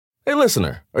Hey,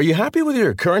 listener, are you happy with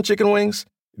your current chicken wings?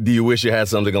 Do you wish you had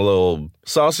something a little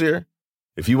saucier?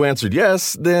 If you answered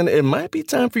yes, then it might be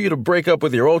time for you to break up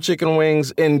with your old chicken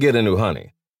wings and get a new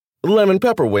honey. Lemon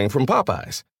pepper wing from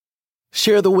Popeyes.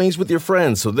 Share the wings with your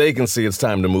friends so they can see it's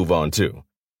time to move on too.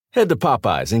 Head to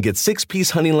Popeyes and get 6-piece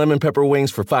honey lemon pepper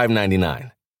wings for $5.99.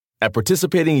 At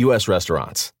participating U.S.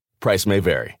 restaurants. Price may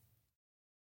vary.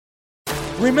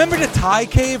 Remember the Thai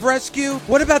cave rescue?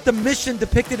 What about the mission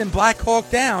depicted in Black Hawk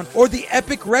Down or the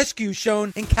epic rescue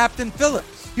shown in Captain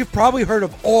Phillips? You've probably heard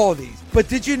of all these, but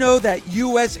did you know that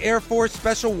U.S. Air Force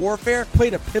Special Warfare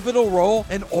played a pivotal role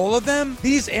in all of them?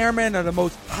 These airmen are the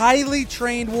most highly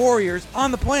trained warriors on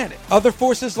the planet. Other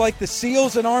forces like the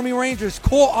SEALs and Army Rangers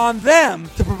call on them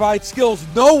to provide skills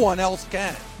no one else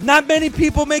can. Not many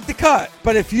people make the cut,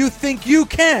 but if you think you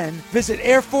can, visit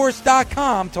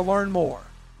airforce.com to learn more.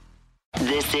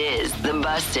 This is the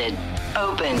Busted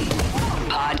Open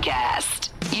Podcast.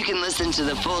 You can listen to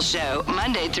the full show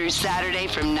Monday through Saturday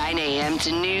from 9 a.m.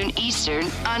 to noon Eastern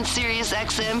on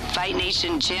SiriusXM Fight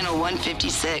Nation Channel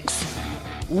 156.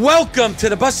 Welcome to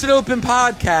the Busted Open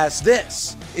Podcast.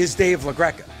 This is Dave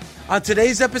LaGreca. On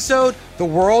today's episode, the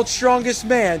world's strongest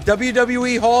man,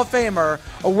 WWE Hall of Famer,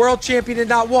 a world champion in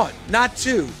not one, not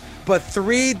two, but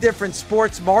three different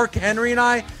sports. Mark Henry and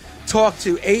I talked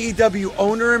to AEW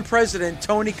owner and president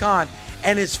Tony Khan,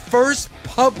 and his first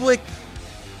public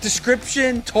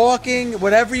description, talking,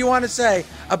 whatever you want to say,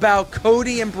 about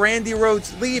Cody and Brandy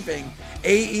Rhodes leaving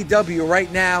AEW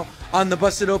right now on the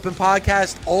Busted Open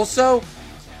Podcast. Also,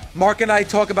 Mark and I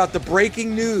talk about the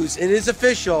breaking news. It is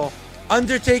official.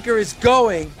 Undertaker is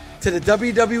going to the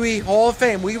WWE Hall of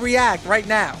Fame. We react right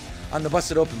now on the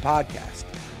Busted Open Podcast.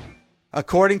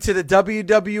 According to the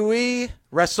WWE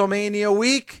WrestleMania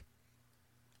week,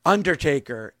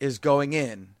 Undertaker is going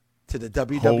in to the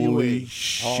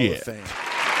WWE Hall of Fame.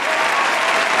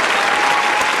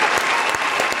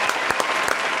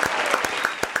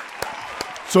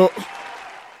 So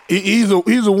he's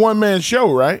a one-man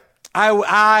show, right?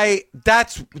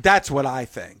 That's what I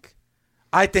think.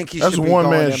 I think he should be a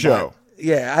one-man show.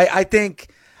 I think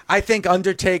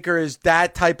Undertaker is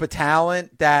that type of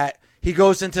talent that he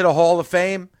goes into the Hall of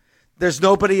Fame. There's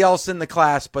nobody else in the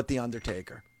class but the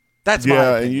Undertaker. That's my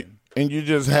opinion. and you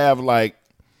just have like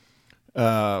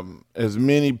as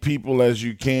many people as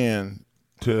you can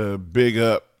to big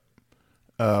up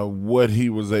what he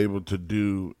was able to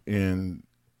do in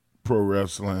pro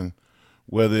wrestling,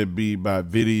 whether it be by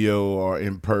video or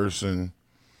in person.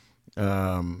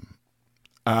 Man,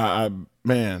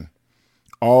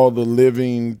 all the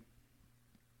living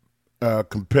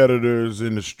competitors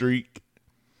in the streak.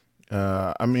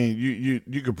 I mean,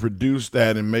 you could produce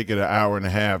that and make it an hour and a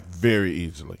half very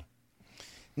easily.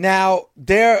 Now,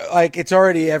 it's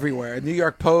already everywhere. New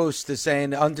York Post is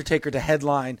saying Undertaker to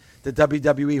headline the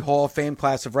WWE Hall of Fame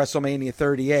class of WrestleMania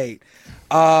 38.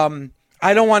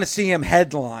 I don't want to see him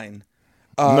headline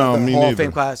the Hall of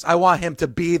Fame class. I want him to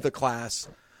be the class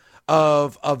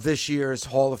of this year's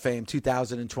Hall of Fame,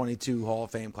 2022 Hall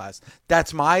of Fame class.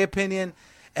 That's my opinion.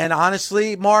 And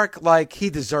honestly, Mark, he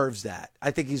deserves that.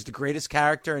 I think he's the greatest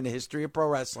character in the history of pro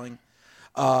wrestling.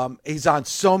 He's on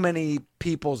so many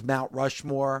people's Mount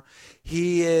Rushmore.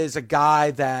 He is a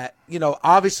guy that,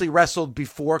 obviously wrestled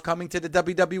before coming to the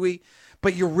WWE,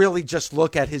 but you really just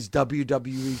look at his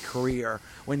WWE career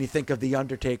when you think of The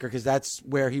Undertaker, because that's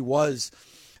where he was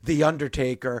The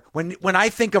Undertaker. When I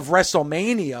think of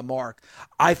WrestleMania, Mark,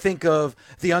 I think of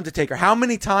The Undertaker. How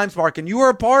many times, Mark, and you were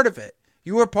a part of it.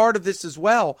 You were part of this as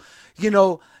well.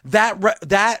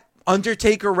 That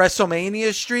Undertaker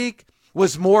WrestleMania streak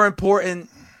was more important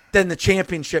than the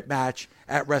championship match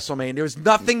at WrestleMania. There was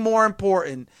nothing more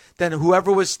important than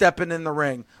whoever was stepping in the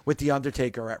ring with The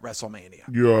Undertaker at WrestleMania.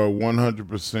 You are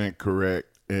 100%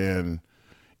 correct. And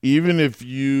even if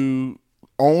you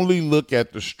only look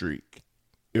at the streak,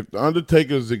 if The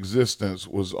Undertaker's existence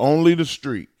was only the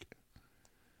streak,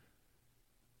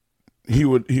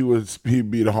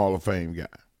 he'd be the Hall of Fame guy.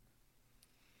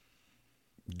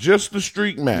 Just the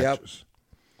streak matches. Yep.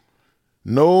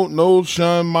 No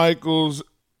Shawn Michaels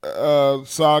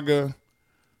saga.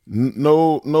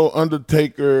 No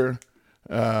Undertaker,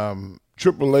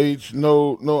 Triple H.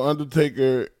 No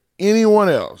Undertaker. Anyone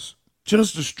else?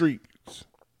 Just the streaks.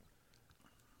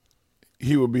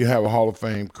 He would have a Hall of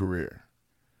Fame career.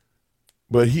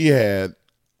 But he had.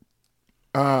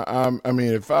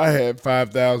 If I had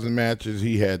 5,000 matches,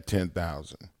 he had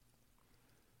 10,000.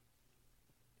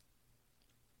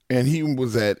 And he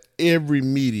was at every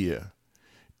media,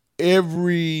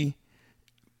 every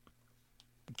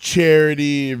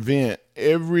charity event,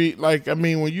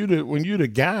 when you're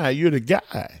the guy, you're the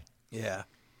guy. Yeah.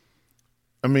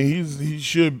 I mean, he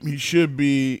should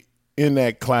be in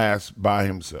that class by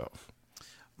himself.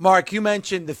 Mark, you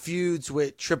mentioned the feuds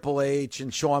with Triple H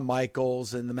and Shawn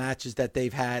Michaels and the matches that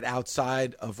they've had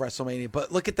outside of WrestleMania.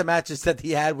 But look at the matches that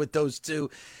he had with those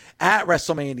two at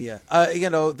WrestleMania.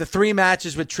 The 3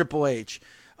 matches with Triple H.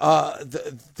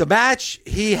 The match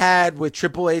he had with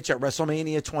Triple H at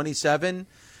WrestleMania 27,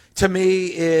 to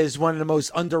me, is one of the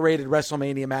most underrated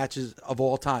WrestleMania matches of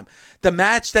all time. The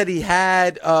match that he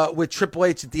had with Triple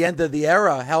H at the end of the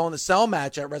era, Hell in a Cell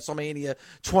match at WrestleMania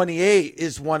 28,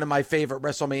 is one of my favorite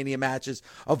WrestleMania matches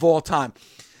of all time.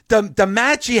 The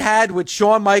match he had with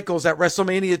Shawn Michaels at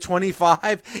WrestleMania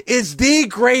 25 is the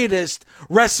greatest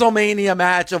WrestleMania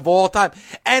match of all time.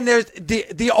 And there's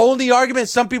the only argument,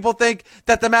 some people think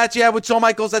that the match he had with Shawn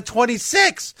Michaels at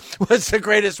 26 was the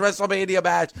greatest WrestleMania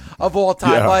match of all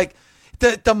time. Yeah. Like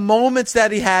the moments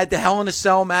that he had, the Hell in a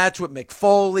Cell match with Mick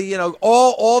Foley,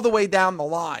 all the way down the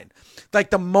line. Like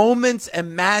the moments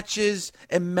and matches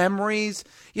and memories,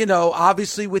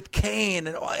 obviously with Kane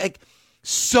and like,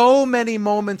 so many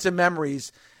moments and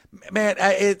memories, man.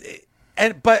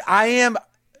 But I am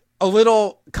a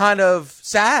little kind of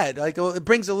sad. Like it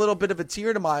brings a little bit of a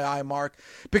tear to my eye, Mark,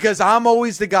 because I'm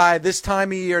always the guy this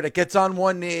time of year that gets on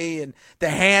one knee and the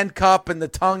hand cup and the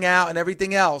tongue out and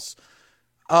everything else.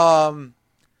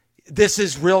 This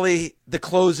is really the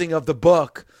closing of the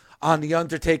book on The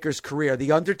Undertaker's career.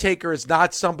 The Undertaker is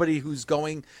not somebody who's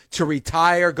going to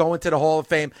retire, go into the Hall of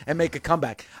Fame, and make a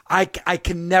comeback. I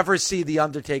can never see The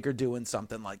Undertaker doing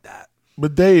something like that.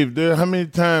 But Dave, how many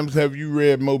times have you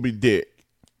read Moby Dick?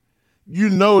 You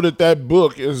know that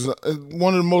book is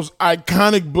one of the most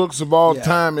iconic books of all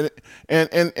time, and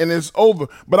it's over.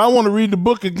 But I want to read the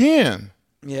book again.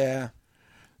 Yeah.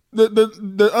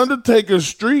 The Undertaker's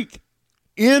streak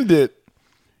ended.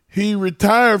 He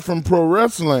retired from pro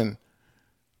wrestling.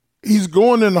 He's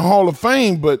going in the Hall of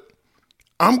Fame, but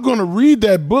I'm going to read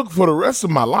that book for the rest of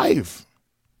my life.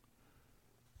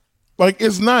 Like,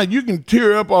 it's not, you can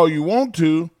tear up all you want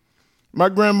to. My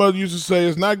grandmother used to say,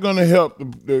 it's not going to help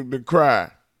the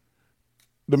cry.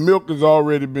 The milk has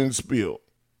already been spilled.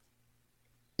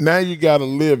 Now you got to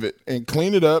live it and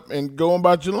clean it up and go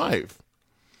about your life.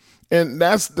 And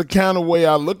that's the kind of way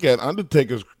I look at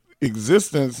Undertaker's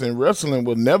existence in wrestling.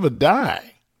 Will never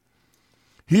die.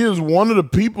 He is one of the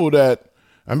people that,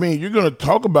 I mean, you're going to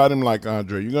talk about him like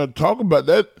Andre. You're going to talk about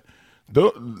that.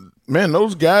 Man,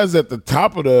 those guys at the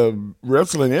top of the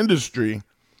wrestling industry,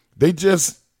 they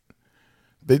just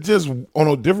on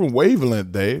a different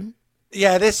wavelength, Dave.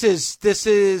 Yeah, this is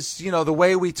the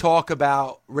way we talk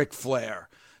about Ric Flair,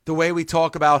 the way we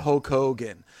talk about Hulk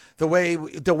Hogan, the way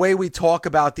we talk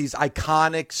about these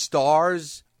iconic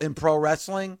stars in pro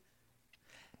wrestling.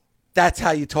 That's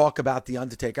how you talk about The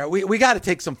Undertaker. We got to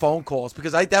take some phone calls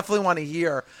because I definitely want to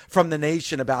hear from the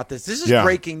nation about this. This is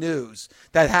breaking news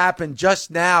that happened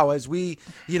just now as we,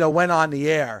 went on the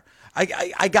air.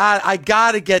 I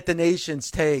got to get the nation's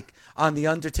take on The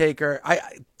Undertaker.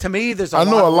 To me, there's I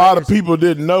know a lot of people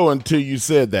didn't know until you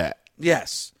said that.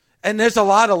 Yes. And there's a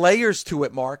lot of layers to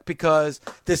it, Mark, because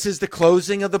this is the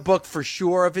closing of the book for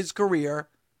sure of his career.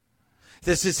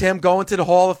 This is him going to the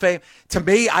Hall of Fame. To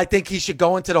me, I think he should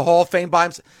go into the Hall of Fame by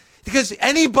himself. Because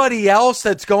anybody else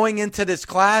that's going into this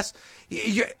class,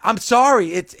 I'm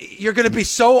sorry, you're going to be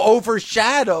so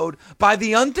overshadowed by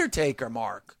The Undertaker,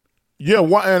 Mark. Yeah,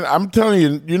 and I'm telling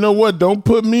you, you know what? Don't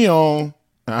put me on.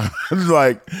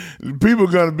 Like, people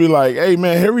are going to be like, hey,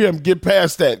 man, hurry up and get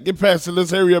past that. Get past it. Let's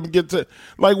hurry up and get to.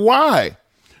 Like, why?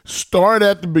 Start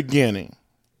at the beginning.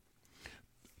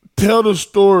 Tell the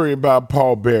story about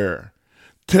Paul Bearer.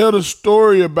 Tell the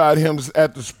story about him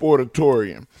at the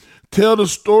Sportatorium. Tell the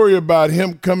story about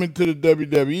him coming to the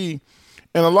WWE.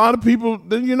 And a lot of people,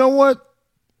 you know what?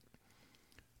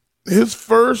 His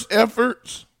first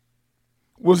efforts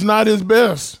was not his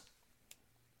best.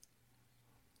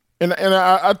 And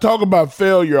I talk about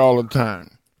failure all the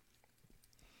time.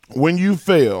 When you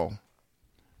fail,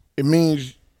 it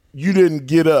means you didn't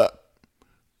get up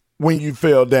when you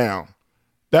fell down.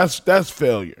 That's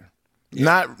failure.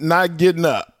 Yeah. Not getting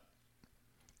up.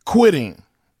 Quitting.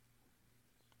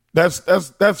 That's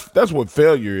what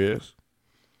failure is.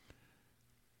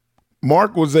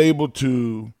 Mark was able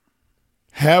to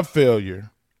have failure,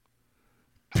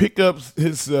 pick up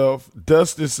himself,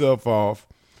 dust himself off,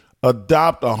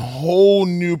 adopt a whole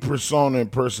new persona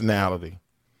and personality,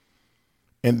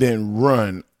 and then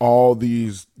run all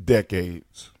these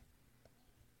decades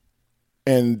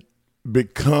and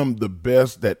become the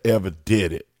best that ever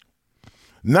did it.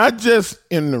 Not just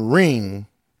in the ring,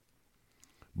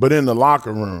 but in the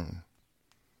locker room.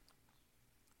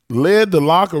 Led the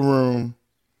locker room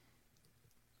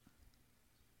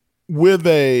with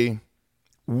a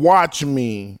watch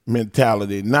me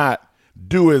mentality, not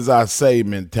do as I say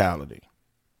mentality.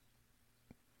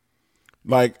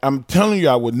 Like, I'm telling you,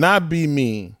 I would not be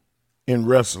me in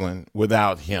wrestling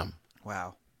without him.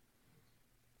 Wow.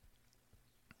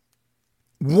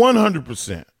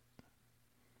 100%.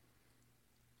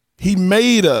 He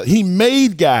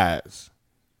made guys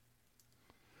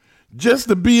just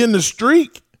to be in the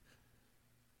streak.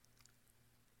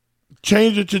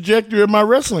 Change the trajectory of my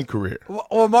wrestling career.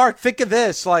 Well, Mark, think of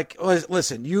this. Like,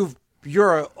 listen,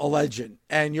 you're a legend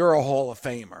and you're a Hall of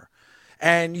Famer.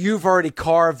 And you've already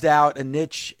carved out a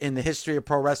niche in the history of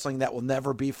pro wrestling that will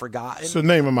never be forgotten. It's the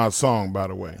name of my song, by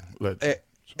the way.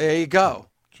 There you go.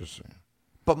 Just saying.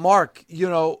 But Mark,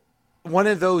 one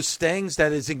of those things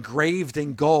that is engraved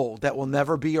in gold that will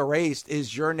never be erased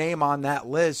is your name on that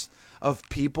list of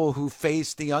people who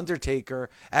faced The Undertaker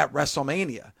at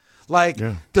WrestleMania.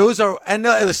 Those are, and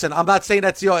listen, I'm not saying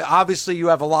that's the only, obviously you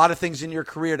have a lot of things in your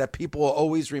career that people will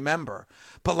always remember,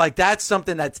 but that's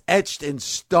something that's etched in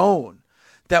stone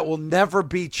that will never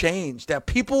be changed, that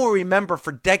people will remember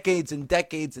for decades and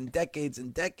decades and decades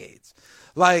and decades.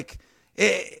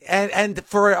 And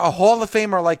for a Hall of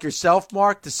Famer like yourself,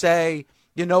 Mark, to say,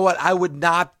 you know what, I would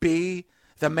not be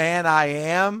the man I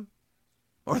am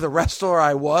or the wrestler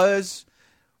I was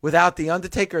without The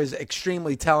Undertaker is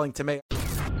extremely telling to me.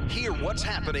 Hear what's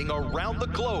happening around the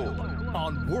globe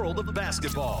on World of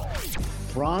Basketball.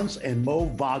 Franz and Mo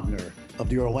Wagner of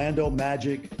the Orlando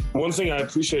Magic. One thing I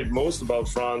appreciate most about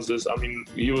Franz is,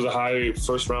 he was a high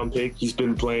first-round pick. He's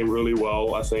been playing really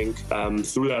well, I think.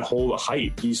 Through that whole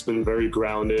hype, he's been very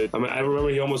grounded. I remember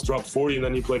he almost dropped 40, and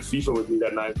then he played FIFA with me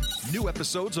that night. New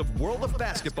episodes of World of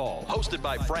Basketball, hosted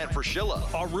by Fran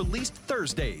Fraschilla, are released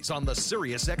Thursdays on the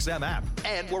SiriusXM app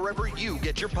and wherever you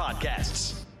get your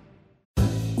podcasts.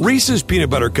 Reese's Peanut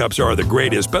Butter Cups are the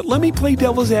greatest, but let me play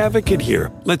devil's advocate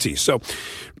here. Let's see. So,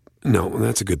 no,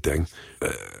 that's a good thing.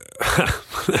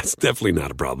 That's definitely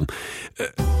not a problem.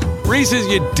 Reese's,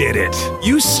 you did it.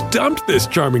 You stumped this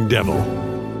charming devil.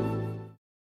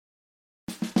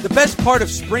 The best part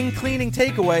of spring cleaning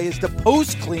takeaway is the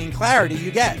post-clean clarity you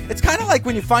get. It's kind of like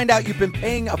when you find out you've been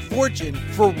paying a fortune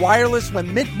for wireless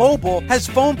when Mint Mobile has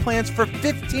phone plans for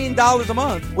 $15 a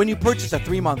month when you purchase a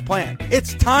 3-month plan.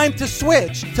 It's time to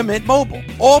switch to Mint Mobile.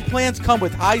 All plans come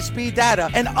with high-speed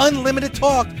data and unlimited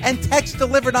talk and text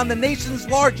delivered on the nation's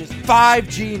largest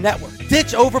 5G network.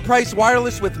 Ditch overpriced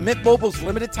wireless with Mint Mobile's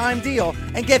limited time deal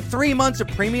and get 3 months of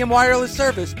premium wireless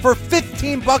service for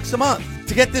 $15 a month.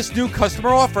 To get this new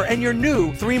customer offer and your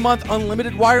new 3-month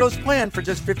unlimited wireless plan for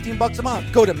just $15 a month,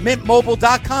 go to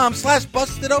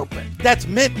mintmobile.com/bustedopen. That's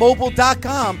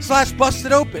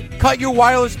mintmobile.com/bustedopen. Cut your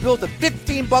wireless bill to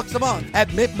 $15 a month at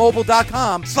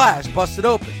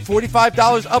mintmobile.com/bustedopen.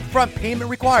 $45 upfront payment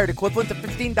required, equivalent to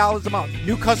 $15 a month.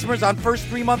 New customers on first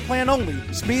 3-month plan only.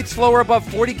 Speed slower above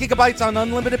 40 gigabytes on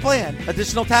unlimited plan.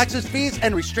 Additional taxes, fees,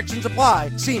 and restrictions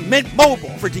apply. See Mint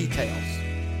Mobile for details.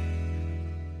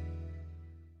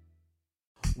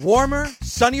 Warmer,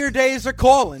 sunnier days are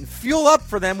calling. Fuel up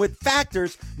for them with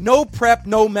Factor's no prep,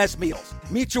 no mess meals.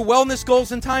 Meet your wellness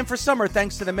goals in time for summer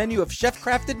thanks to the menu of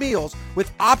chef-crafted meals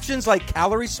with options like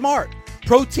Calorie Smart,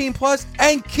 Protein Plus,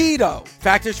 and Keto.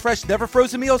 Factor's fresh, never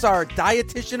frozen meals are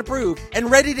dietitian approved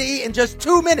and ready to eat in just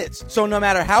 2 minutes. So no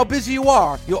matter how busy you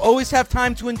are, you'll always have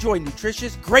time to enjoy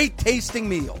nutritious, great tasting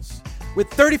meals. With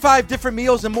 35 different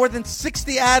meals and more than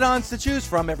 60 add-ons to choose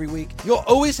from every week, you'll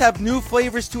always have new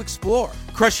flavors to explore.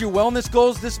 Crush your wellness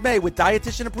goals this May with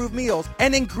dietitian-approved meals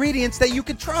and ingredients that you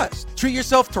can trust. Treat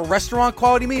yourself to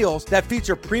restaurant-quality meals that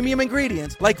feature premium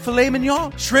ingredients like filet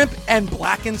mignon, shrimp, and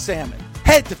blackened salmon.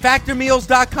 Head to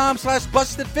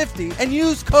factormeals.com/busted50 and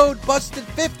use code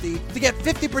busted50 to get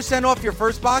 50% off your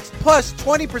first box plus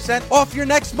 20% off your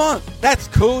next month. That's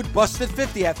code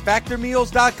busted50 at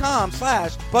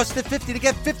factormeals.com/busted50 to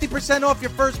get 50% off your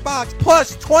first box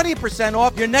plus 20%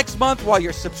 off your next month while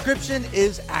your subscription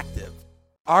is active.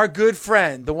 Our good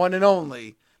friend, the one and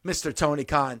only, Mr. Tony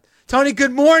Khan. Tony,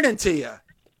 good morning to you.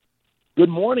 Good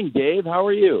morning, Dave. How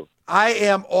are you? I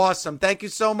am awesome. Thank you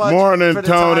so much. Morning, for the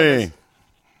Tony. time.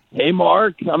 Hey,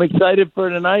 Mark. I'm excited for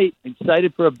tonight.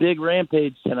 Excited for a big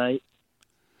Rampage tonight.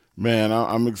 Man,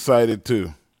 I'm excited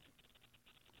too.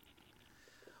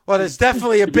 Well, there's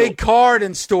definitely a big card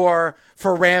in store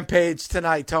for Rampage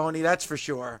tonight, Tony. That's for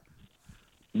sure.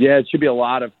 Yeah, it should be a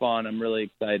lot of fun. I'm really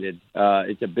excited.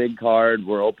 It's a big card.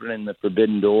 We're opening the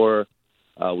Forbidden Door.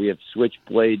 We have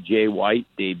Switchblade Jay White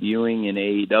debuting in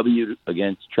AEW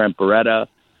against Trent Beretta,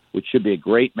 which should be a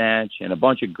great match and a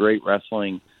bunch of great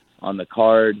wrestling on the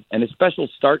card, and a special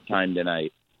start time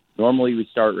tonight. Normally we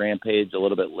start Rampage a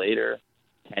little bit later.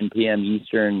 10 p.m.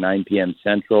 Eastern, 9 p.m.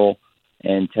 Central.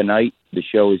 And tonight, the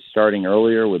show is starting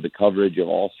earlier with the coverage of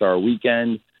All-Star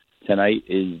Weekend. Tonight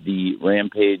is the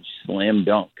Rampage Slam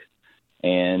Dunk,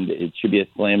 and it should be a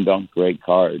slam dunk great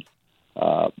card.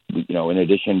 In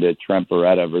addition to Trent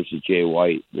Beretta versus Jay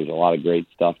White, there's a lot of great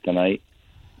stuff tonight.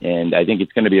 And I think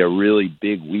it's going to be a really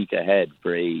big week ahead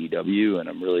for AEW, and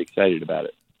I'm really excited about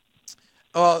it.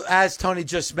 Well, as Tony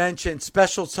just mentioned,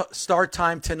 special start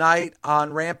time tonight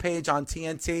on Rampage on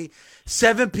TNT,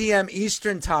 7 p.m.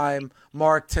 Eastern time,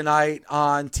 Mark, tonight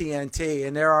on TNT.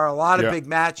 And there are a lot of big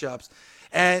matchups.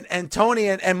 And Tony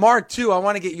and Mark, too, I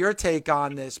want to get your take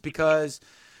on this because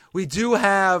we do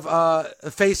have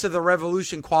a Face of the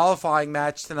Revolution qualifying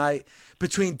match tonight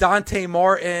between Dante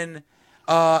Martin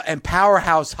and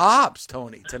Powerhouse Hobbs,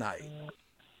 Tony, tonight.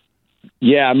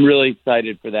 Yeah, I'm really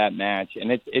excited for that match,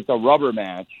 and it's a rubber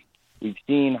match. We've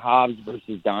seen Hobbs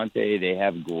versus Dante. They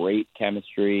have great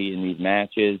chemistry in these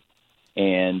matches,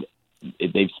 and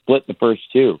they've split the first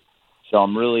two. So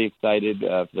I'm really excited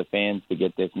for the fans to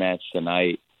get this match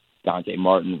tonight, Dante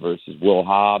Martin versus Will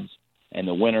Hobbs, and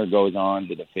the winner goes on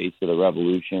to the Face of the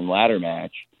Revolution ladder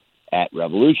match at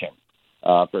Revolution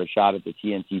for a shot at the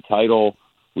TNT title.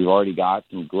 We've already got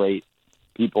some great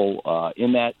people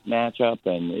in that matchup,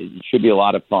 and it should be a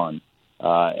lot of fun.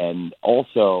 And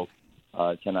also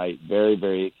tonight, very,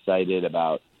 very excited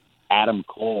about Adam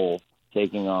Cole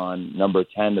taking on number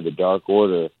 10 of the Dark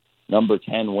Order. Number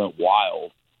 10 went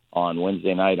wild on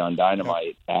Wednesday night on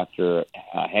Dynamite after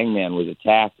Hangman was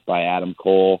attacked by Adam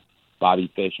Cole,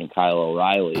 Bobby Fish, and Kyle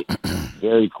O'Reilly.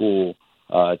 Very cool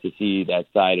to see that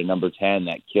side of number 10,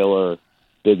 that killer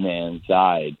big man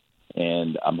side.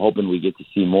 And I'm hoping we get to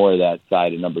see more of that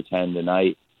side of number 10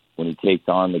 tonight when he takes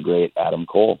on the great Adam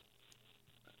Cole.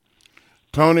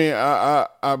 Tony,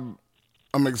 I'm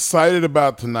excited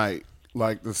about tonight,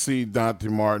 like to see Dante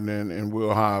Martin and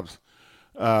Will Hobbs.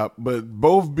 But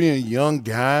both being young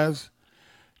guys,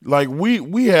 like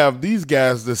we have these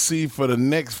guys to see for the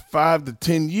next 5 to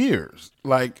 10 years.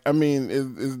 Like, I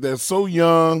mean, they're so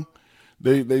young,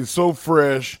 they so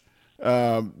fresh.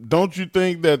 Don't you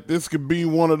think that this could be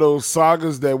one of those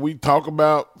sagas that we talk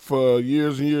about for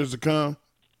years and years to come?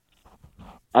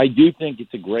 I do think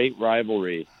it's a great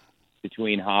rivalry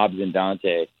between Hobbs and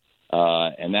Dante,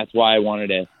 and that's why I wanted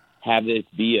to have this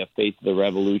be a Face of the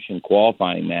Revolution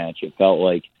qualifying match. It felt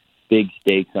like big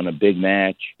stakes on a big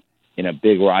match in a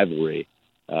big rivalry.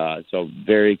 So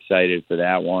very excited for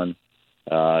that one.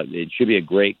 It should be a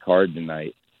great card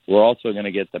tonight. We're also going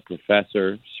to get the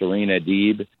Professor, Serena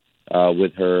Deeb,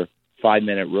 with her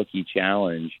 5-minute rookie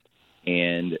challenge.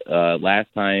 And last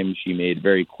time she made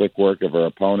very quick work of her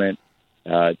opponent.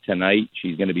 Tonight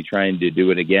she's going to be trying to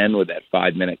do it again with that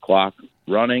 5-minute clock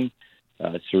running.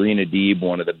 Serena Deeb,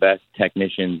 one of the best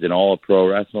technicians in all of pro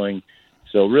wrestling.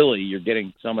 So really you're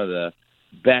getting some of the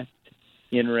best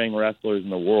in-ring wrestlers in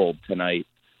the world tonight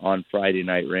on Friday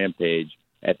Night Rampage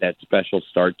at that special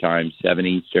start time, 7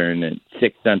 Eastern and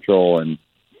 6 Central and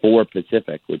 4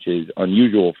 Pacific, which is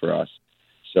unusual for us.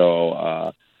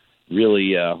 So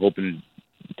really hoping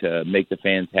to make the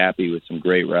fans happy with some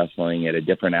great wrestling at a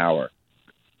different hour.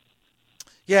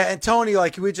 Yeah, and Tony,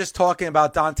 like we were just talking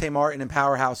about Dante Martin and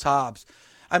Powerhouse Hobbs.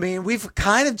 I mean, we've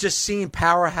kind of just seen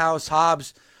Powerhouse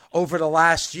Hobbs over the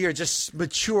last year just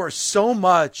mature so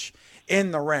much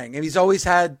in the ring. And he's always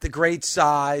had the great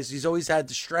size. He's always had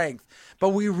the strength. But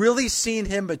we really seen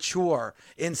him mature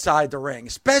inside the ring,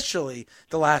 especially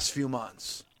the last few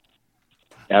months.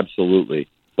 Absolutely.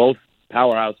 Both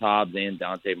Powerhouse Hobbs and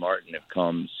Dante Martin have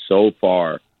come so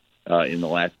far in the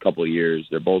last couple of years.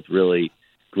 They're both really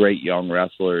great young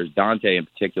wrestlers. Dante in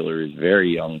particular is a very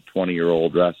young,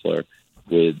 20-year-old wrestler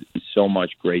with so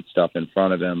much great stuff in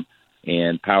front of him.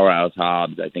 And Powerhouse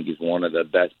Hobbs, I think, is one of the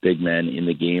best big men in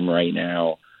the game right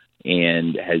now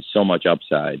and has so much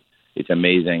upside. It's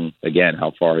amazing, again,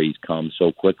 how far he's come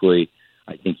so quickly.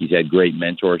 I think he's had great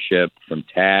mentorship from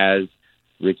Taz,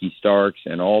 Ricky Starks,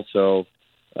 and also,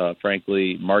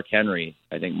 frankly, Mark Henry.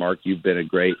 I think, Mark, you've been a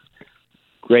great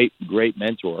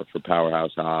mentor for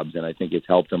Powerhouse Hobbs, and I think it's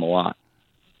helped him a lot.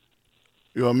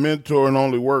 Your mentoring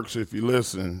only works if you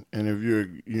listen, and if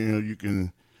you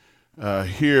can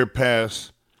hear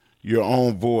past your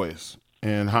own voice.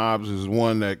 And Hobbs is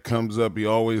one that comes up. He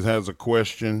always has a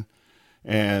question,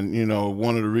 and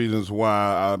one of the reasons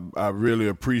why I really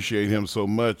appreciate him so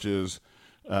much is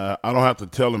I don't have to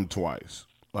tell him twice.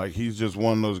 Like, he's just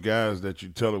one of those guys that you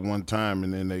tell it one time,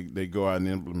 and then they go out and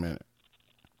implement it.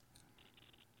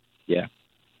 Yeah,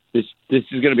 this is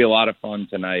going to be a lot of fun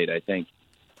tonight. I think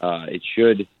it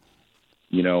should,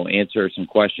 answer some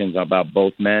questions about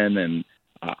both men, and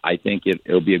I think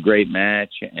it'll be a great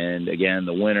match. And again,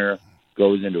 the winner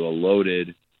goes into a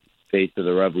loaded face of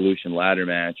the Revolution ladder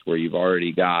match where you've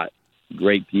already got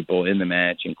great people in the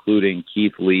match, including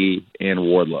Keith Lee and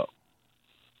Wardlow.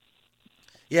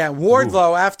 Yeah,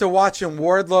 Wardlow, after watching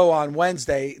Wardlow on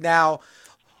Wednesday, now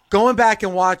going back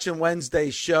and watching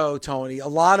Wednesday's show, Tony, a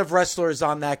lot of wrestlers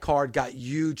on that card got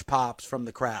huge pops from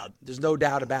the crowd. There's no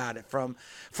doubt about it. From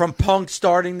Punk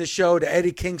starting the show to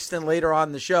Eddie Kingston later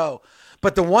on the show.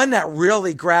 But the one that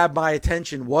really grabbed my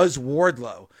attention was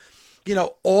Wardlow. You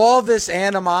know, all this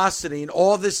animosity and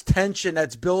all this tension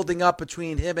that's building up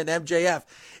between him and MJF.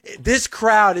 This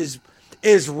crowd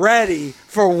is ready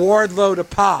for Wardlow to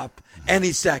pop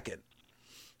any second.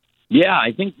 Yeah,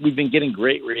 I think we've been getting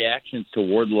great reactions to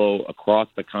Wardlow across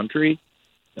the country.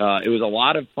 It was a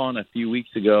lot of fun a few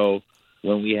weeks ago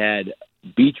when we had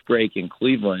Beach Break in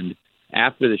Cleveland.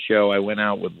 After the show, I went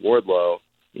out with Wardlow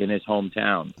in his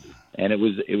hometown, and it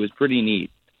was pretty neat.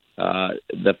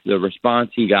 The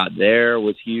response he got there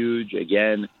was huge.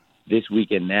 Again, this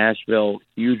week in Nashville,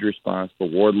 huge response for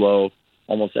Wardlow.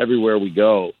 Almost everywhere we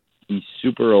go, he's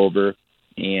super over,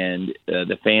 and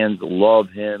the fans love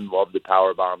him, love the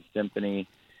Powerbomb Symphony.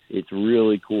 It's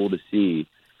really cool to see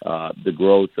the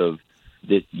growth of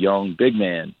this young big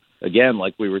man. Again,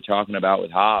 like we were talking about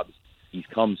with Hobbs, he's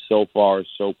come so far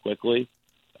so quickly.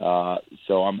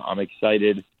 So I'm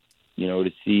excited,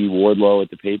 to see Wardlow at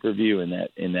the pay-per-view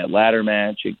in that ladder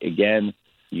match. Again,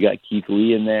 you got Keith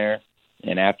Lee in there,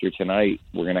 and after tonight,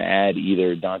 we're going to add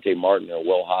either Dante Martin or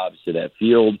Will Hobbs to that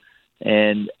field.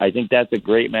 And I think that's a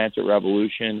great match at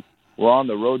Revolution. We're on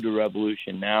the road to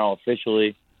Revolution now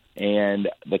officially, and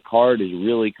the card is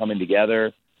really coming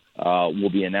together. We'll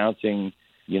be announcing,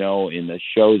 in the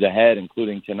shows ahead,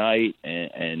 including tonight,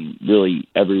 and really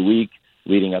every week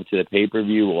leading up to the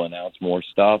pay-per-view, we'll announce more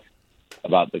stuff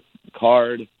about the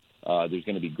card. There's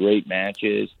going to be great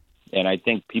matches, and I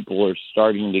think people are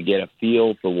starting to get a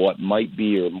feel for what might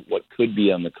be or what could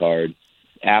be on the card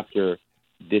after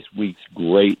this week's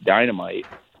great Dynamite,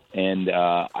 and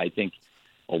I think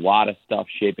a lot of stuff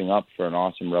shaping up for an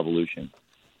awesome Revolution.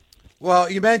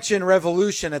 Well, you mentioned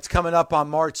Revolution. It's coming up on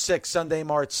March 6th, Sunday,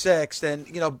 March 6th,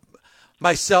 and,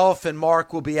 myself and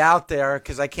Mark will be out there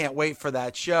because I can't wait for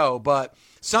that show, but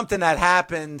something that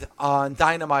happened on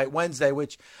Dynamite Wednesday,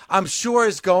 which I'm sure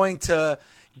is going to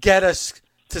get us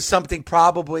to something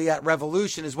probably at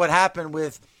Revolution, is what happened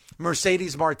with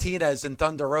Mercedes Martinez and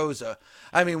Thunder Rosa.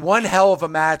 I mean, one hell of a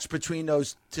match between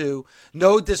those two,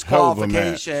 no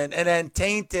disqualification, and then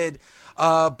tainted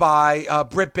by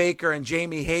Britt Baker and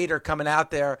Jamie Hayter coming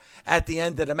out there at the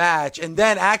end of the match, and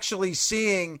then actually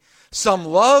seeing some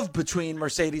love between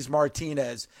Mercedes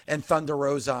Martinez and Thunder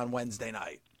Rosa on Wednesday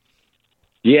night.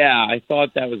 Yeah, I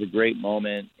thought that was a great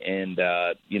moment, and,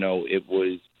 it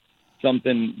was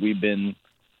something we've been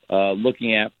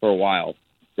looking at for a while,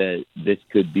 that this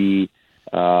could be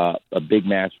a big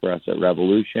match for us at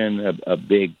Revolution, a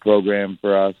big program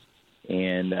for us,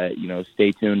 and,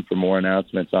 stay tuned for more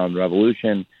announcements on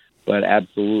Revolution, but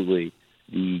absolutely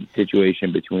the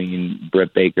situation between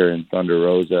Britt Baker and Thunder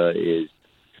Rosa is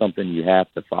something you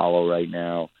have to follow right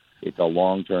now. It's a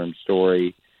long-term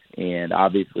story. And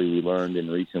obviously we learned in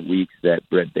recent weeks that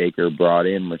Britt Baker brought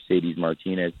in Mercedes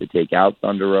Martinez to take out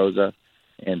Thunder Rosa.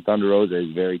 And Thunder Rosa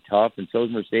is very tough, and so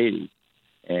is Mercedes.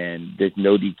 And this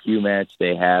no DQ match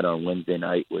they had on Wednesday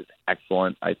night was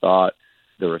excellent, I thought.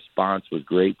 The response was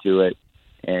great to it.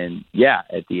 And, yeah,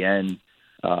 at the end,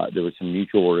 there was some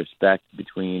mutual respect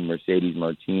between Mercedes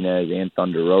Martinez and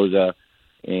Thunder Rosa.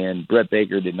 And Britt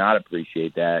Baker did not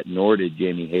appreciate that, nor did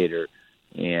Jamie Hayter.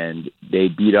 And they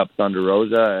beat up Thunder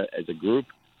Rosa as a group,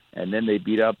 and then they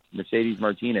beat up Mercedes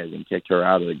Martinez and kicked her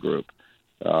out of the group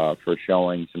for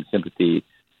showing some sympathy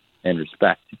and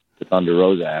respect to Thunder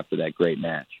Rosa after that great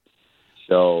match.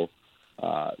 So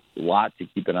a lot to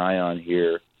keep an eye on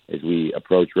here as we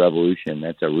approach Revolution.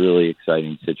 That's a really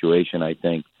exciting situation, I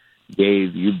think.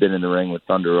 Dave, you've been in the ring with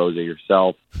Thunder Rosa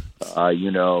yourself.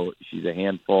 She's a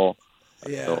handful.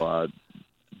 Yeah. So,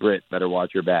 Britt, better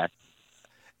watch your back.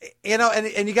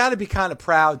 And you got to be kind of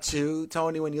proud, too,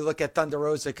 Tony, when you look at Thunder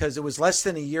Rosa, because it was less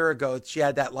than a year ago she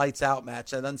had that lights out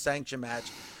match, that unsanctioned match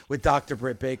with Dr.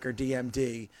 Britt Baker,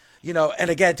 DMD. And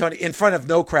again, Tony, in front of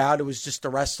no crowd, it was just the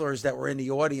wrestlers that were in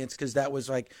the audience because that was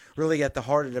like really at the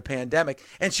heart of the pandemic.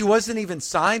 And she wasn't even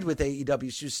signed with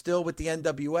AEW. She was still with the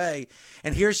NWA.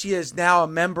 And here she is now a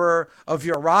member of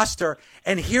your roster,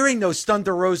 and hearing those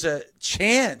Thunder Rosa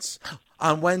chants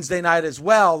on Wednesday night as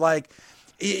well, like,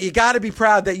 you got to be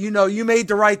proud that you made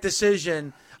the right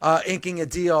decision inking a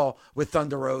deal with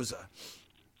Thunder Rosa.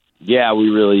 Yeah, we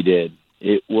really did.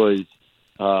 It was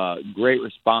great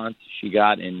response she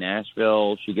got in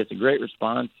Nashville. She gets a great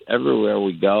response everywhere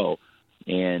we go.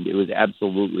 And it was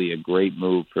absolutely a great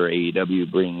move for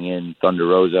AEW bringing in Thunder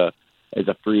Rosa as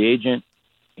a free agent.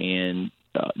 And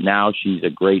now she's a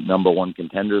great number one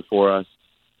contender for us.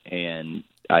 And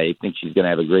I think she's going to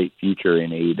have a great future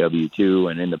in AEW too.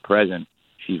 And in the present,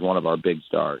 she's one of our big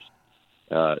stars.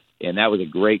 And that was a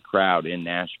great crowd in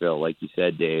Nashville, like you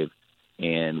said, Dave.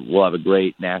 And we'll have a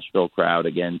great Nashville crowd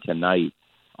again tonight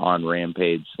on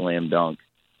Rampage Slam Dunk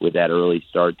with that early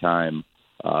start time.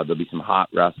 There'll be some hot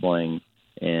wrestling,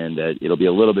 and it'll be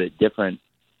a little bit different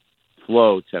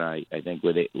flow tonight, I think,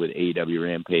 with AEW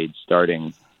Rampage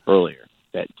starting earlier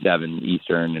at 7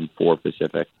 Eastern and 4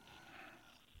 Pacific.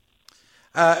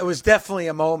 It was definitely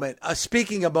a moment.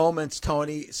 Speaking of moments,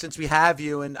 Tony, since we have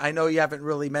you, and I know you haven't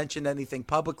really mentioned anything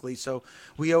publicly, so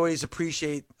we always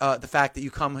appreciate the fact that you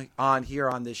come on here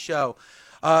on this show.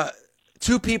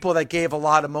 Two people that gave a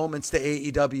lot of moments to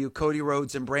AEW, Cody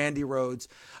Rhodes and Brandy Rhodes,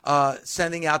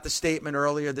 sending out the statement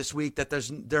earlier this week that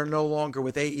they're no longer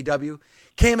with AEW,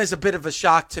 came as a bit of a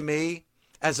shock to me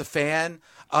as a fan.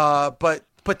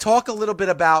 But talk a little bit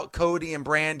about Cody and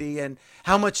Brandy and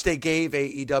how much they gave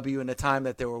AEW in the time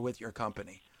that they were with your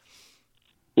company.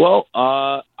 Well,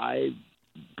 I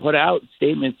put out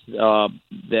statements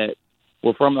that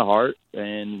were from the heart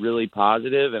and really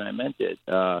positive, and I meant it.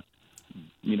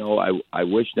 I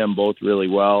wish them both really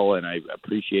well, and I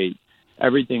appreciate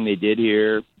everything they did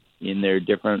here in their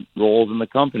different roles in the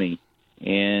company.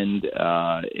 And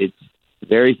it's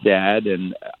very sad,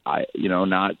 and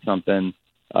not something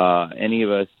any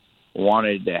of us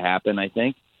wanted to happen, I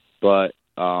think. But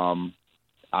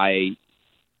I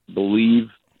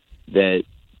believe that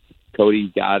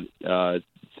Cody's got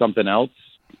something else,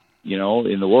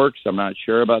 in the works. I'm not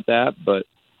sure about that, but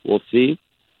we'll see.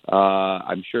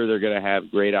 I'm sure they're going to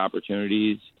have great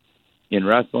opportunities in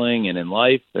wrestling and in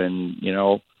life. And,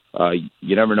 you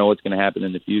never know what's going to happen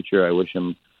in the future. I wish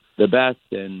them the best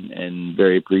and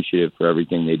very appreciative for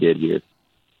everything they did here.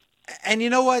 And you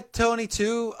know what, Tony,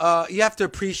 too? You have to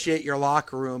appreciate your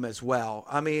locker room as well.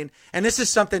 I mean, and this is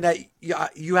something that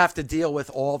you have to deal with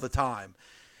all the time.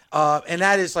 And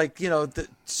that is like, the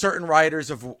certain writers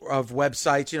of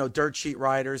websites, dirt sheet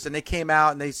writers, and they came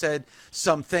out and they said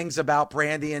some things about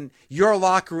Brandy, and your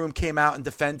locker room came out and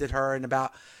defended her and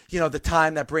about, the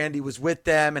time that Brandy was with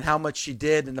them and how much she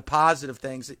did and the positive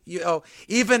things.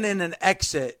 Even in an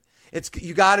exit,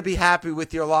 you got to be happy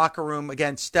with your locker room,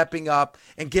 again, stepping up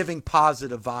and giving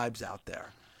positive vibes out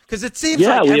there. Because it seems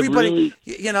like everybody,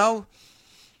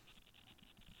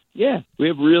 Yeah, we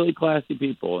have really classy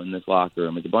people in this locker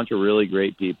room. It's a bunch of really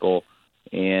great people,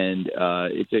 and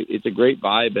it's a great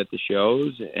vibe at the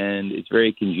shows, and it's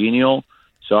very congenial.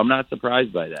 So I'm not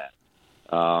surprised by that.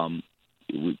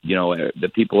 The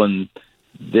people in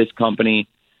this company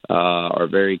are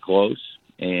very close,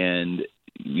 and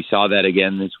we saw that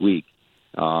again this week.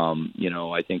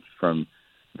 I think from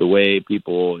the way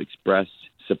people express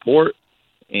support,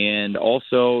 and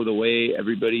also the way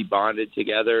everybody bonded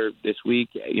together this week,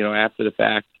 after the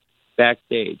fact,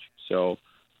 backstage. So,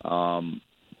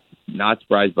 not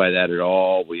surprised by that at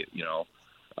all.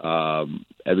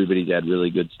 Everybody's had really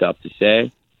good stuff to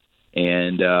say,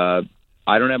 and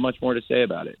I don't have much more to say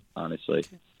about it, honestly.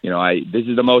 This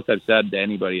is the most I've said to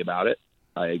anybody about it.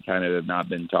 I kind of have not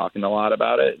been talking a lot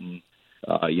about it, and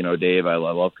Dave, I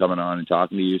love coming on and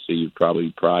talking to you, so you've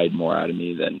probably pried more out of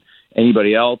me than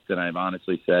anybody else, and I've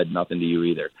honestly said nothing to you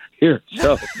either here.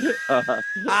 So,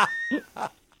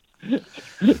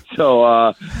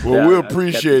 we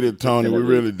appreciate it, Tony. We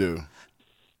really do.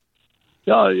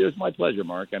 No, it was my pleasure,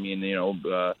 Mark. I mean,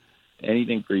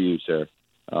 anything for you, sir.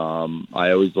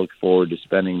 I always look forward to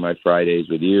spending my Fridays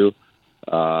with you,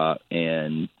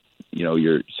 and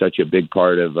you're such a big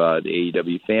part of the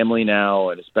AEW family now,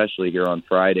 and especially here on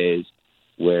Fridays,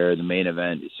 where the main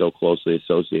event is so closely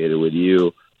associated with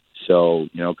you. So,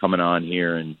 coming on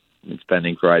here and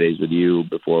spending Fridays with you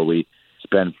before we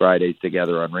spend Fridays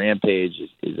together on Rampage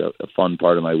is a fun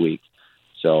part of my week.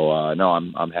 So,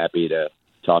 I'm happy to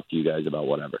talk to you guys about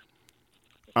whatever.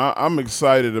 I'm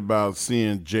excited about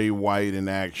seeing Jay White in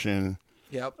action.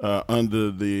 Yep.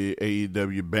 Under the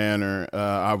AEW banner.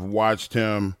 I've watched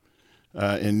him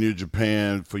in New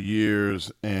Japan for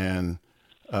years, and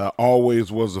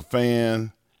always was a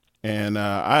fan. And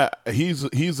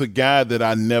he's a guy that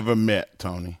I never met,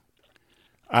 Tony.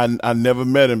 I never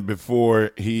met him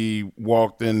before he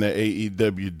walked in the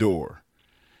AEW door,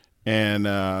 and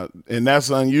that's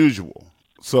unusual.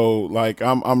 So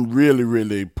I'm really,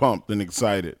 really pumped and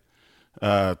excited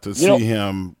to see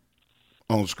him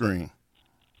on screen.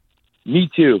 Me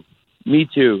too.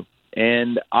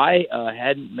 And I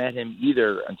hadn't met him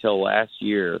either until last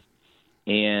year.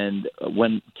 And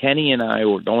when Kenny and I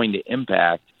were going to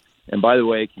Impact, and by the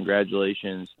way,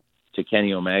 congratulations to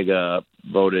Kenny Omega,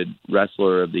 voted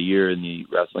Wrestler of the Year in the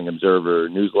Wrestling Observer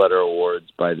Newsletter Awards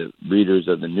by the readers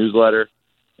of the newsletter.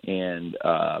 And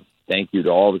thank you to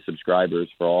all the subscribers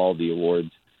for all the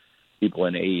awards people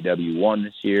in AEW won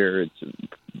this year. It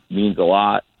means a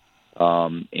lot.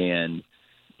 When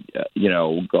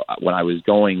I was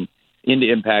going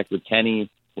into Impact with Kenny,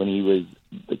 when he was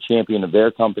the champion of their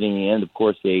company and, of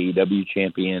course, the AEW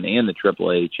champion and the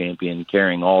AAA champion,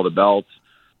 carrying all the belts,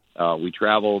 we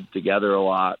traveled together a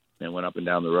lot and went up and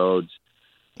down the roads.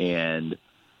 And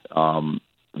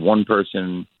one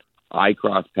person I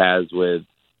crossed paths with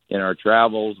in our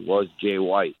travels was Jay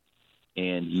White.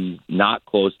 And he's not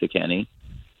close to Kenny,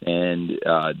 and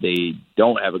they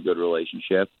don't have a good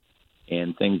relationship,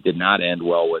 and things did not end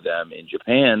well with them in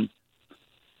Japan.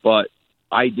 But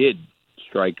I did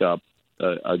strike up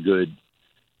a good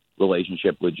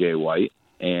relationship with Jay White,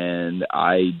 and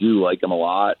I do like him a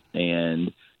lot,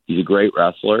 and he's a great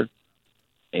wrestler.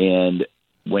 And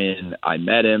when I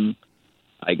met him,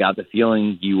 I got the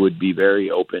feeling he would be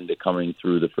very open to coming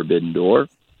through the Forbidden Door.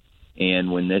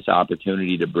 And when this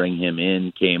opportunity to bring him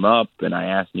in came up, and I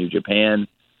asked New Japan,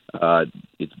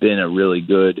 it's been a really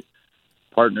good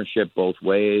partnership both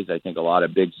ways. I think a lot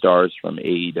of big stars from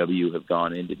AEW have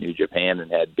gone into New Japan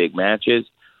and had big matches.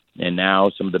 And now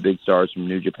some of the big stars from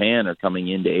New Japan are coming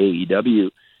into AEW,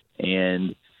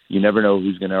 and you never know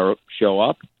who's going to show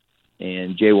up.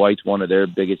 And Jay White's one of their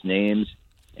biggest names,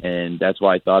 and that's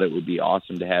why I thought it would be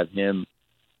awesome to have him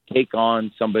take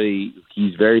on somebody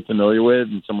he's very familiar with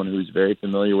and someone who's very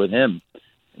familiar with him.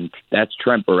 And that's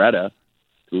Trent Beretta,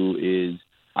 who is,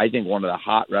 I think, one of the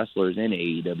hot wrestlers in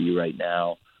AEW right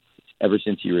now. Ever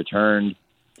since he returned,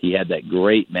 he had that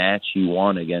great match he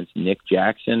won against Nick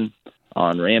Jackson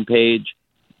on Rampage.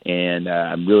 And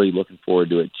I'm really looking forward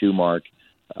to it too, Mark.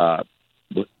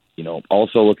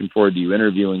 Also looking forward to you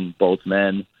interviewing both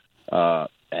men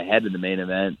ahead of the main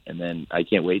event. And then I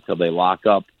can't wait till they lock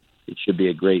up. It should be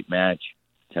a great match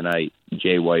tonight,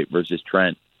 Jay White versus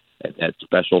Trent at that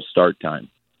special start time.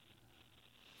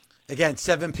 Again,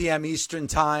 7 p.m. Eastern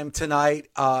time tonight,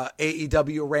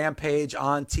 AEW Rampage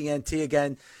on TNT.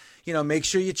 Again, make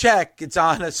sure you check. It's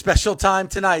on a special time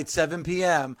tonight, 7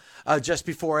 p.m., just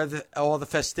before all the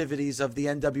festivities of the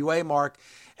NWA, Mark.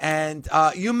 And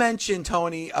you mentioned,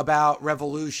 Tony, about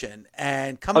Revolution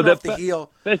and coming off the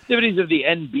heel. Festivities of the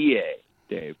NBA,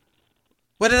 Dave.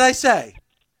 What did I say?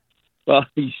 Well,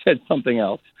 you said something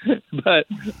else. But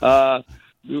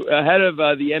ahead of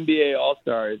the NBA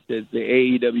All-Stars, it's the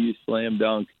AEW Slam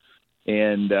Dunk.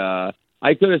 And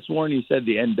I could have sworn you said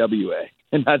the NWA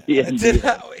and not the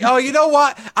NBA. Oh, you know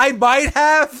what? I might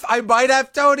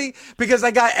have, Tony, because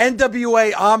I got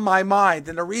NWA on my mind.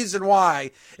 And the reason why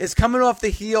is coming off the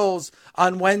heels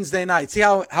on Wednesday night. See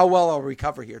how well I'll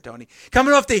recover here, Tony.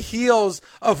 Coming off the heels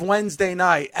of Wednesday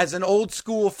night as an old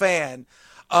school fan,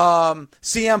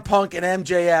 CM Punk and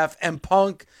MJF, and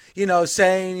Punk,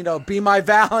 saying, be my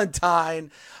Valentine.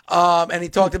 And he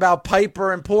talked about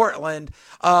Piper in Portland,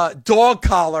 dog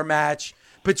collar match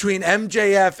between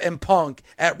MJF and Punk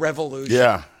at Revolution.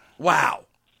 Yeah. Wow.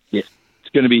 Yeah, it's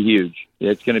going to be huge.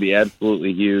 It's going to be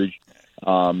absolutely huge.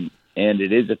 And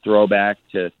it is a throwback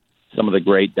to some of the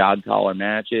great dog collar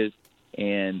matches.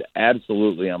 And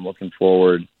absolutely, I'm looking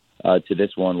forward to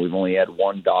this one. We've only had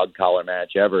one dog collar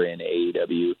match ever in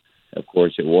AEW. Of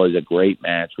course, it was a great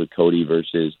match with Cody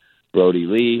versus Brody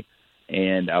Lee,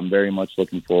 and I'm very much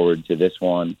looking forward to this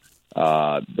one.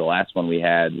 The last one we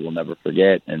had, we'll never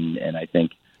forget, and I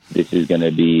think this is going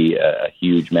to be a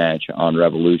huge match on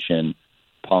Revolution,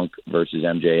 Punk versus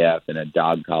MJF in a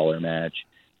dog collar match.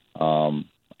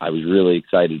 I was really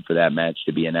excited for that match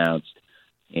to be announced,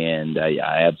 and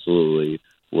I absolutely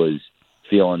was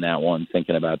feeling that one,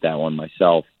 thinking about that one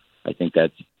myself. I think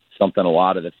that's something a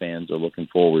lot of the fans are looking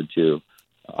forward to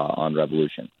on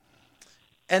Revolution.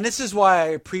 And this is why I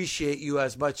appreciate you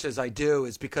as much as I do,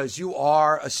 is because you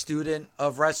are a student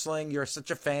of wrestling. You're such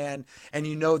a fan, and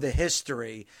you know the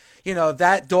history.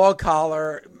 That dog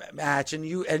collar match, and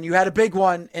you had a big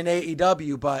one in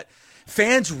AEW, but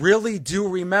fans really do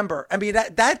remember. I mean,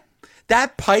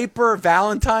 that Piper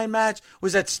Valentine match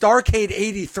was at Starrcade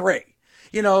 83.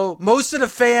 Most of the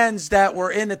fans that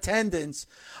were in attendance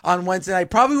on Wednesday night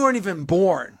probably weren't even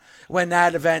born when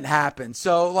that event happened.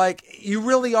 So, you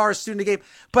really are a student of the game.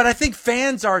 But I think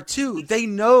fans are too. They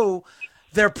know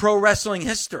their pro wrestling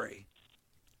history.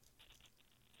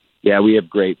 Yeah, we have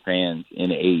great fans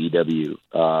in AEW.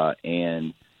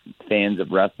 And fans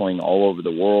of wrestling all over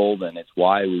the world, and it's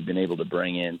why we've been able to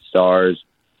bring in stars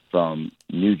from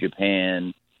New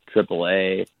Japan,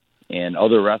 AAA, and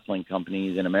other wrestling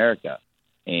companies in America.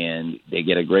 And they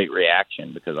get a great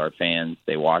reaction because our fans,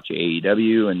 they watch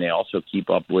AEW, and they also keep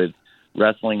up with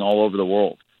wrestling all over the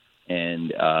world.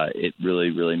 And it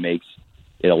really, really makes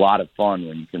it a lot of fun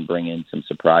when you can bring in some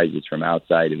surprises from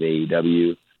outside of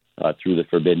AEW through the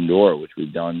Forbidden Door, which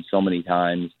we've done so many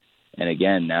times. And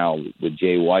again, now with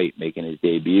Jay White making his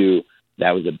debut,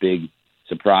 that was a big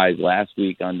surprise last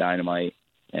week on Dynamite,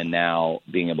 and now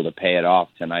being able to pay it off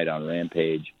tonight on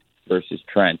Rampage versus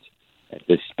Trent at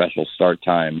this special start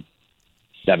time,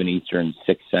 7 Eastern,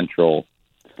 6 Central,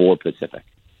 4 Pacific.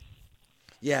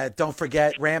 Yeah, don't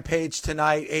forget Rampage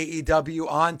tonight,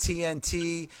 AEW on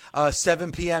TNT,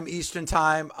 7 p.m. Eastern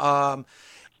time.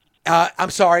 I'm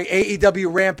sorry,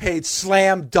 AEW Rampage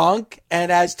Slam Dunk.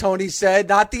 And as Tony said,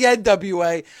 not the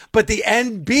NWA, but the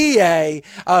NBA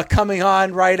coming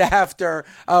on right after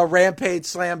Rampage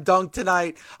Slam Dunk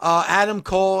tonight. Adam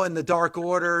Cole and the Dark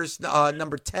Orders,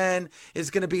 number 10,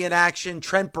 is going to be in action.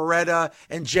 Trent Beretta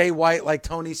and Jay White, like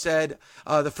Tony said.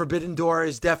 The Forbidden Door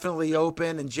is definitely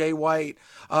open, and Jay White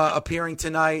appearing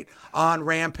tonight on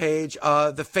Rampage.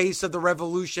 The Face of the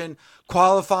Revolution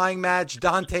qualifying match,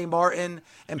 Dante Martin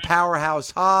and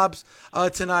Powerhouse Hobbs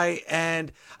tonight.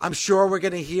 And I'm sure we're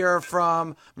going to hear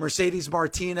from Mercedes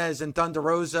Martinez and Thunder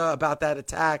Rosa about that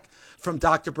attack from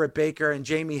Dr. Britt Baker and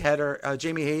Jamie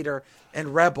Hayter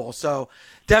and Rebel. So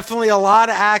definitely a lot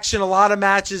of action, a lot of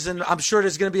matches, and I'm sure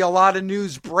there's going to be a lot of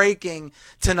news breaking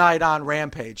tonight on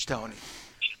Rampage, Tony.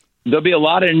 There'll be a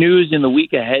lot of news in the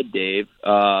week ahead, Dave.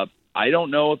 I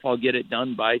don't know if I'll get it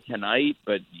done by tonight,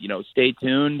 but, stay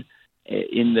tuned.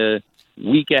 In the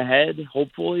week ahead,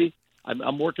 hopefully,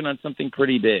 I'm working on something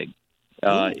pretty big.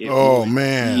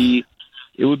 It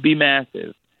would be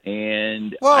massive.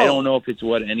 And whoa. I don't know if it's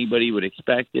what anybody would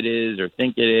expect it is or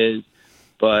think it is,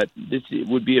 but this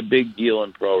would be a big deal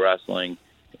in pro wrestling.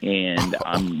 And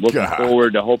I'm looking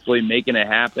forward to hopefully making it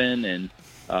happen. And,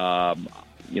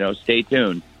 stay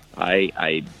tuned.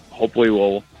 I hopefully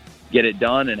will get it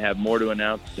done and have more to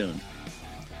announce soon.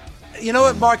 You know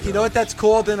what, Mark? You know what that's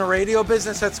called in a radio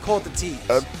business? That's called the tease.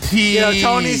 A tease.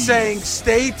 Tony's saying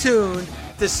stay tuned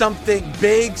to something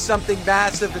big, something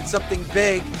massive, and something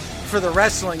big for the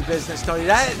wrestling business, Tony.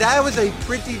 That was a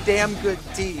pretty damn good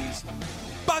tease.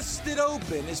 Busted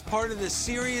Open is part of the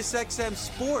SiriusXM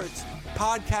Sports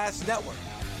Podcast Network.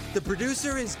 The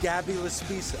producer is Gabby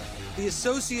Laspisa. The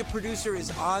associate producer is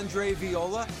Andre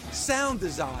Viola. Sound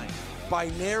design by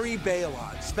Neri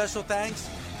Bailon. Special thanks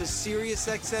to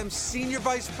SiriusXM Senior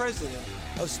Vice President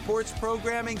of Sports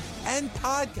Programming and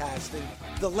Podcasting,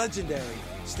 the legendary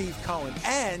Steve Cohen,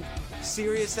 and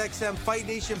SiriusXM Fight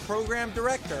Nation Program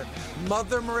Director,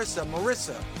 Mother Marissa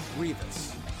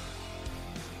Rivas.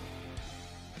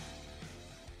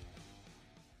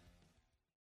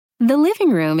 The living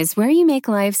room is where you make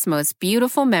life's most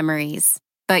beautiful memories.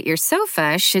 But your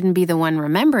sofa shouldn't be the one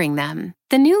remembering them.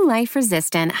 The new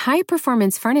life-resistant,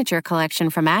 high-performance furniture collection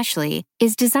from Ashley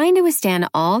is designed to withstand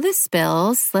all the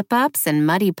spills, slip-ups, and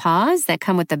muddy paws that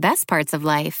come with the best parts of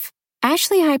life.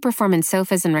 Ashley high-performance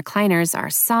sofas and recliners are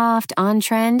soft,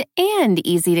 on-trend, and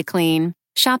easy to clean.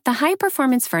 Shop the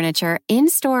high-performance furniture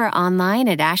in-store or online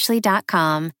at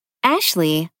ashley.com.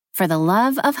 Ashley, for the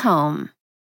love of home.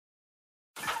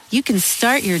 You can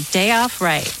start your day off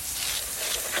right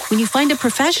when you find a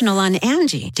professional on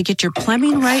Angie to get your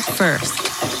plumbing right first.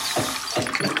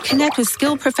 Connect with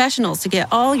skilled professionals to get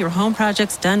all your home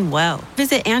projects done well.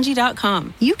 Visit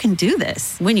Angie.com. You can do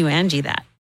this when you Angie that.